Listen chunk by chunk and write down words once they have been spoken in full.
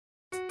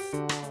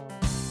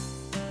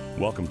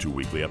Welcome to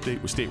Weekly Update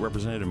with State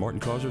Representative Martin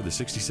Causer, the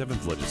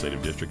 67th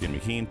Legislative District in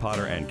McKean,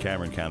 Potter, and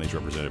Cameron Counties.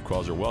 Representative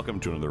Causer, welcome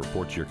to another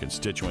report to your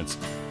constituents.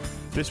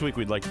 This week,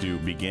 we'd like to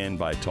begin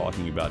by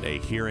talking about a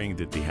hearing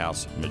that the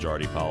House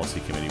Majority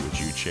Policy Committee,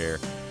 which you chair,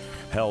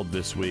 held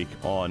this week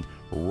on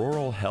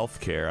rural health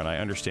care. And I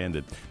understand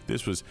that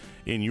this was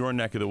in your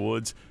neck of the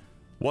woods.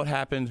 What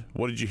happened?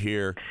 What did you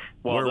hear?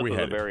 Well, Where are we this was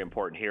headed? a very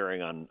important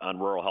hearing on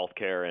rural health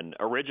care, and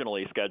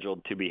originally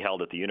scheduled to be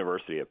held at the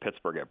University of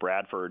Pittsburgh at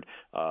Bradford.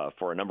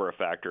 For a number of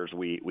factors,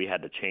 we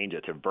had to change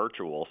it to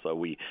virtual, so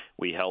we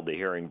held the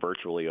hearing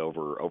virtually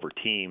over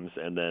Teams,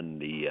 and then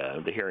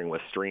the hearing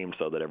was streamed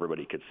so that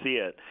everybody could see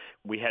it.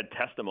 We had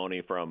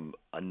testimony from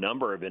a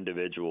number of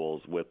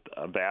individuals with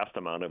a vast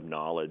amount of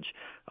knowledge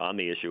on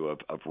the issue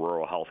of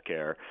rural health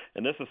care,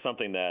 and this is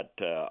something that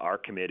our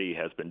committee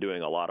has been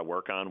doing a lot of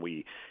work on.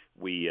 We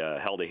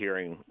held a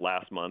hearing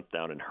last month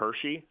down in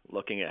Hershey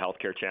looking at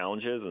healthcare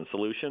challenges and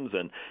solutions,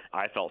 and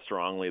I felt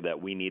strongly that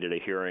we needed a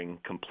hearing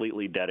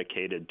completely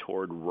dedicated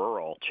toward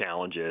rural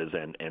challenges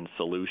and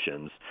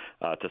solutions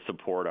to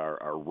support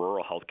our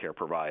rural healthcare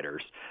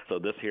providers. So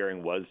this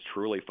hearing was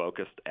truly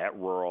focused at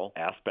rural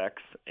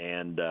aspects,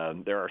 and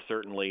there are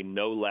certainly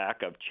no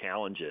lack of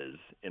challenges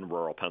in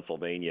rural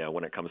Pennsylvania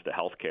when it comes to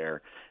healthcare.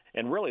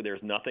 And really,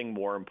 there's nothing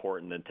more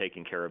important than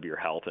taking care of your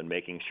health and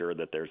making sure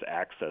that there's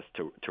access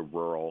to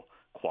rural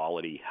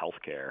quality health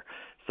care.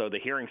 So the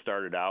hearing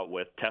started out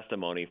with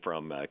testimony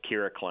from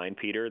Kira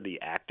Kleinpeter, the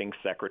acting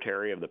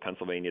secretary of the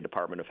Pennsylvania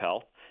Department of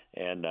Health,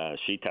 and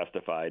she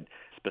testified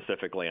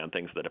specifically on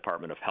things the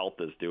Department of Health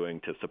is doing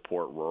to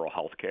support rural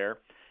health care,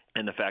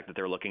 and the fact that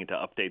they're looking to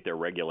update their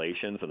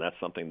regulations, and that's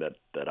something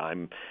that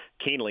I'm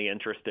keenly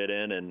interested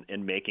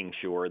in making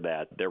sure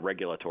that their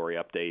regulatory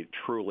update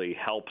truly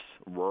helps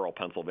rural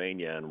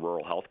Pennsylvania and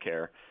rural health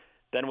care.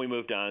 Then we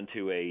moved on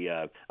to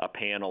a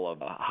panel of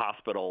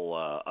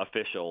hospital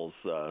officials,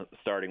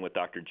 starting with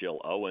Dr.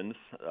 Jill Owens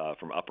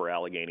from Upper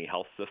Allegheny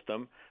Health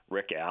System,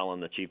 Rick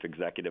Allen, the Chief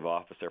Executive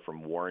Officer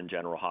from Warren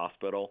General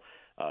Hospital,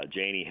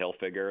 Janie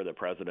Hilfiger, the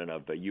president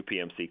of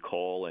UPMC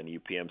Cole and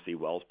UPMC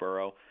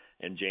Wellsboro,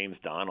 and James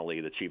Donnelly,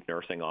 the Chief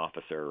Nursing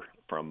Officer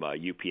from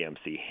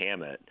UPMC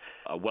Hammett.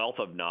 A wealth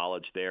of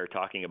knowledge there,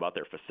 talking about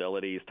their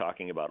facilities,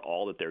 talking about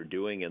all that they're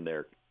doing in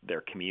their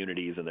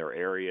communities and their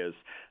areas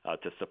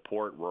to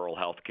support rural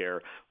health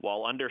care,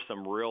 while under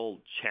some real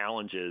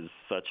challenges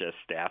such as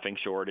staffing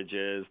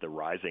shortages, the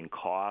rising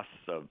costs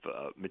of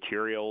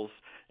materials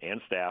and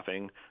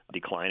staffing,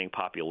 declining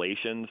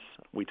populations.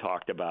 We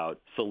talked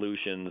about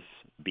solutions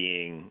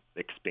being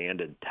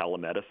expanded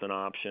telemedicine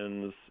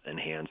options,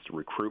 enhanced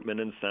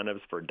recruitment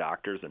incentives for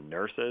doctors and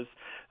nurses,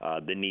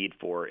 the need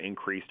for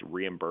increased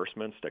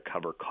reimbursements to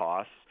cover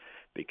costs,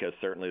 because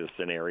certainly the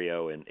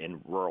scenario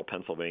in rural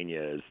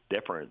Pennsylvania is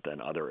different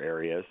than other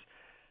areas.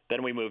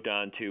 Then we moved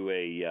on to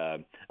a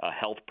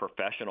health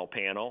professional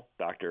panel.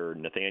 Dr.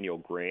 Nathaniel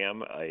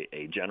Graham,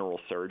 a general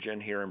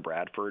surgeon here in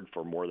Bradford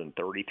for more than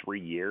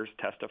 33 years,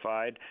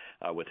 testified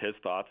with his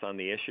thoughts on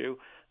the issue.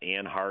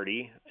 Ann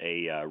Hardy,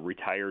 a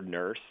retired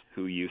nurse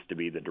who used to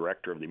be the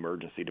director of the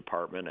emergency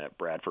department at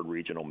Bradford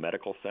Regional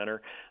Medical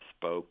Center,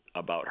 spoke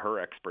about her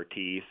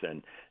expertise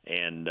and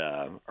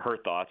her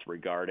thoughts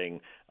regarding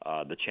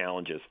the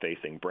challenges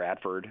facing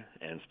Bradford,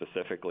 and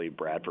specifically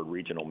Bradford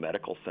Regional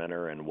Medical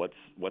Center, and what's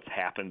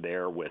happened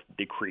there with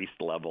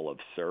decreased level of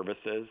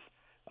services.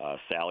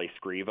 Sally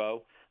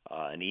Scrivo,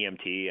 an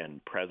EMT and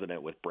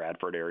president with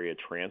Bradford Area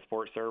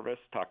Transport Service,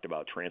 talked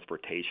about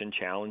transportation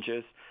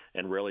challenges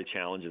and really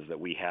challenges that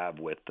we have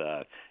with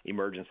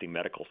emergency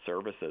medical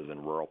services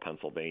in rural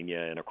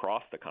Pennsylvania and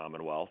across the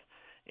Commonwealth.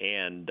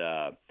 And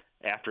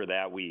after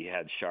that, we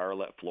had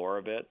Charlotte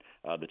Florovit,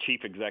 the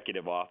chief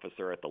executive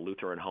officer at the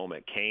Lutheran Home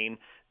at Kane,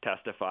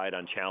 testified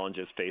on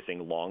challenges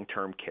facing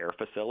long-term care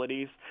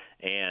facilities,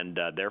 and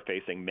they're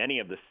facing many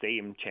of the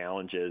same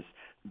challenges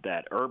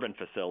that urban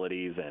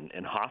facilities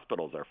and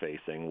hospitals are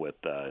facing with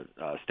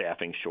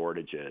staffing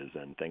shortages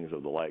and things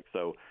of the like.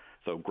 So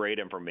great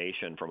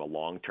information from a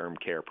long-term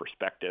care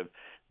perspective.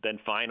 Then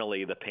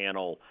finally, the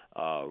panel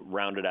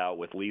rounded out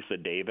with Lisa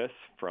Davis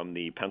from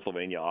the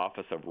Pennsylvania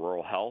Office of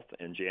Rural Health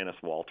and Janice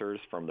Walters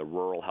from the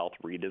Rural Health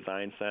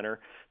Redesign Center,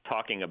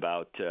 talking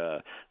about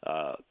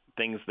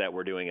things that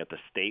we're doing at the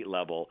state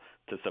level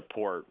to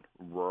support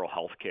rural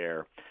health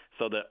care.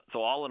 So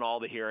all in all,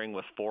 the hearing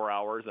was 4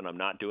 hours, and I'm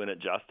not doing it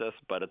justice,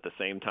 but at the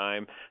same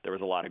time, there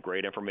was a lot of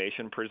great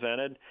information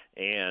presented,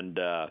 and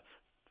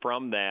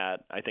from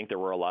that, I think there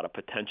were a lot of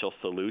potential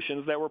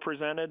solutions that were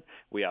presented.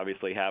 We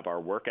obviously have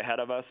our work ahead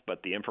of us,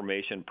 but the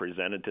information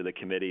presented to the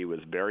committee was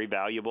very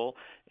valuable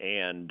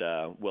and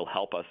will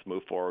help us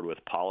move forward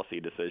with policy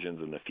decisions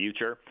in the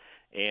future.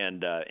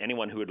 And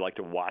anyone who would like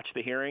to watch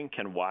the hearing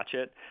can watch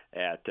it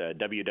at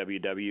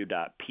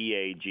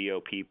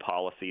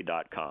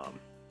www.pagoppolicy.com.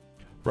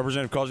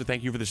 Representative Causer,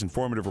 thank you for this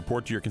informative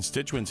report to your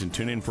constituents, and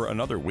tune in for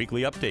another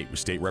weekly update with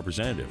State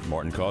Representative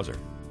Martin Causer.